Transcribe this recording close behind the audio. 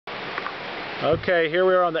Okay, here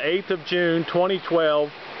we are on the 8th of June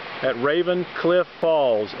 2012 at Raven Cliff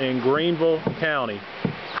Falls in Greenville County.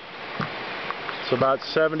 It's about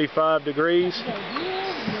 75 degrees.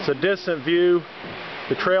 It's a distant view.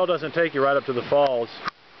 The trail doesn't take you right up to the falls.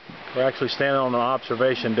 We're actually standing on an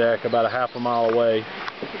observation deck about a half a mile away.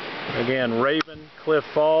 Again, Raven Cliff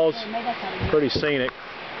Falls, pretty scenic.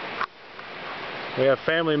 We have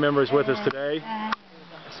family members with us today.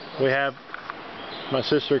 We have my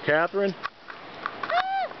sister Catherine.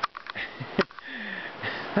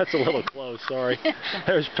 That's a little close, sorry.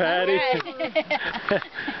 There's Patty.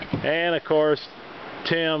 And of course,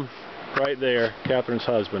 Tim right there, Catherine's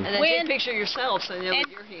husband. And then take a picture yourself so they know that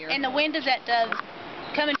you're here. And the wind is at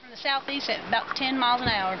coming from the southeast at about 10 miles an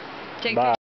hour. Bye.